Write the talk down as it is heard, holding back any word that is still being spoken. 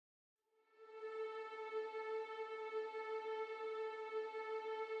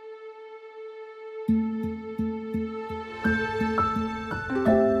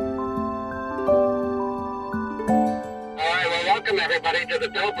everybody to the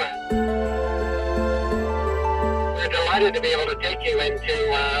Pilbara. We're delighted to be able to take you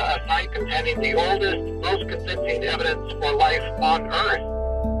into a site containing the oldest, most convincing evidence for life on Earth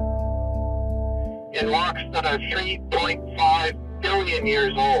in rocks that are 3.5 billion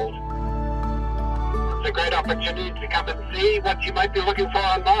years old. It's a great opportunity to come and see what you might be looking for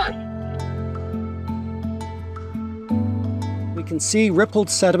on Mars. We can see rippled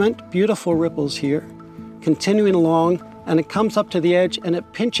sediment, beautiful ripples here, continuing along, and it comes up to the edge and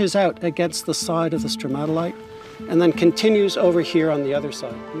it pinches out against the side of the stromatolite and then continues over here on the other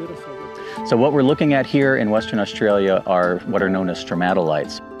side. Beautiful. So what we're looking at here in Western Australia are what are known as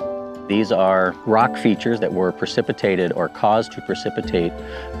stromatolites. These are rock features that were precipitated or caused to precipitate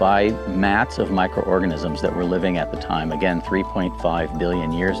by mats of microorganisms that were living at the time, again, 3.5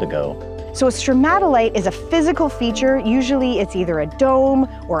 billion years ago. So a stromatolite is a physical feature. Usually it's either a dome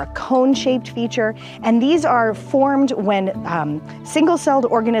or a cone-shaped feature. And these are formed when single-celled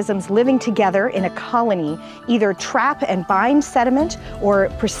organisms living together in a colony either trap and bind sediment or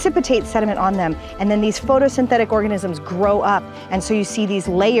precipitate sediment on them. And then these photosynthetic organisms grow up. And so you see these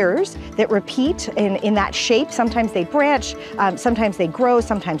layers that repeat in that shape. Sometimes they branch, sometimes they grow,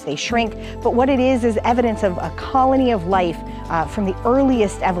 sometimes they shrink. But what it is evidence of a colony of life from the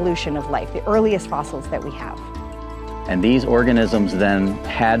earliest evolution of life, the earliest fossils that we have. And these organisms then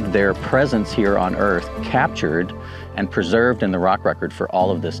had their presence here on Earth captured and preserved in the rock record for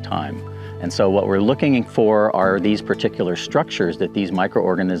all of this time. And so what we're looking for are these particular structures that these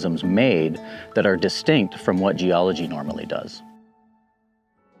microorganisms made that are distinct from what geology normally does.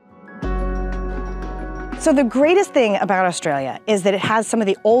 So the greatest thing about Australia is that it has some of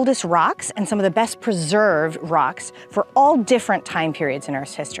the oldest rocks and some of the best preserved rocks for all different time periods in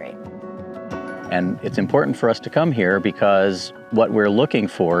Earth's history. And it's important for us to come here because what we're looking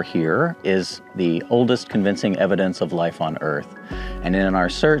for here is the oldest convincing evidence of life on Earth. And in our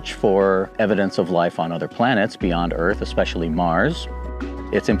search for evidence of life on other planets beyond Earth, especially Mars,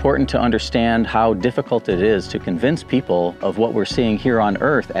 it's important to understand how difficult it is to convince people of what we're seeing here on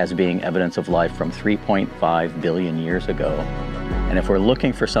Earth as being evidence of life from 3.5 billion years ago. And if we're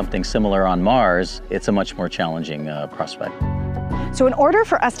looking for something similar on Mars, it's a much more challenging prospect. So in order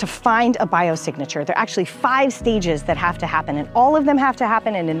for us to find a biosignature, there are actually 5 stages that have to happen, and all of them have to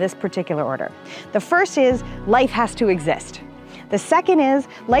happen and in this particular order. The first is life has to exist. The second is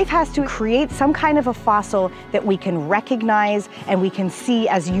life has to create some kind of a fossil that we can recognize and we can see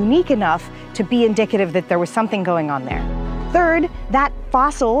as unique enough to be indicative that there was something going on there. Third, that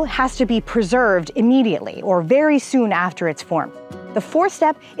fossil has to be preserved immediately or very soon after it's formed. The fourth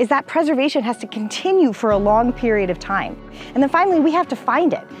step is that preservation has to continue for a long period of time. And then finally, we have to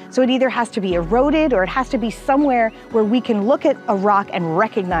find it. So it either has to be eroded or it has to be somewhere where we can look at a rock and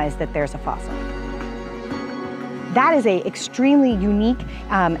recognize that there's a fossil. That is an extremely unique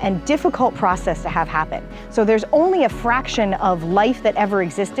and difficult process to have happen. So there's only a fraction of life that ever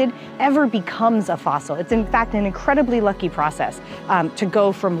existed ever becomes a fossil. It's in fact an incredibly lucky process to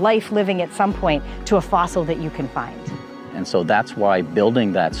go from life living at some point to a fossil that you can find. And so that's why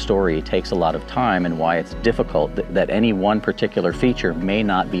building that story takes a lot of time and why it's difficult that any one particular feature may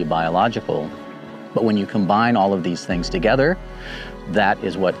not be biological. But when you combine all of these things together, that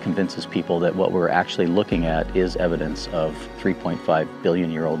is what convinces people that what we're actually looking at is evidence of 3.5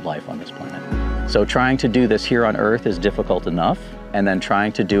 billion-year-old life on this planet. So trying to do this here on Earth is difficult enough, and then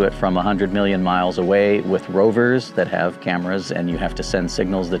trying to do it from 100 million miles away with rovers that have cameras and you have to send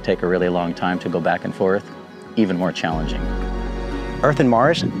signals that take a really long time to go back and forth, even more challenging. Earth and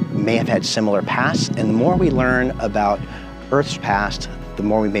Mars may have had similar pasts, and the more we learn about Earth's past, the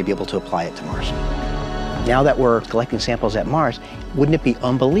more we may be able to apply it to Mars. Now that we're collecting samples at Mars, wouldn't it be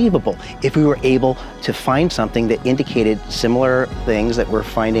unbelievable if we were able to find something that indicated similar things that we're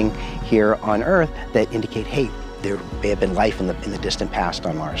finding here on Earth that indicate, hey, there may have been life in the distant past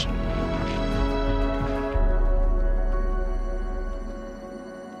on Mars.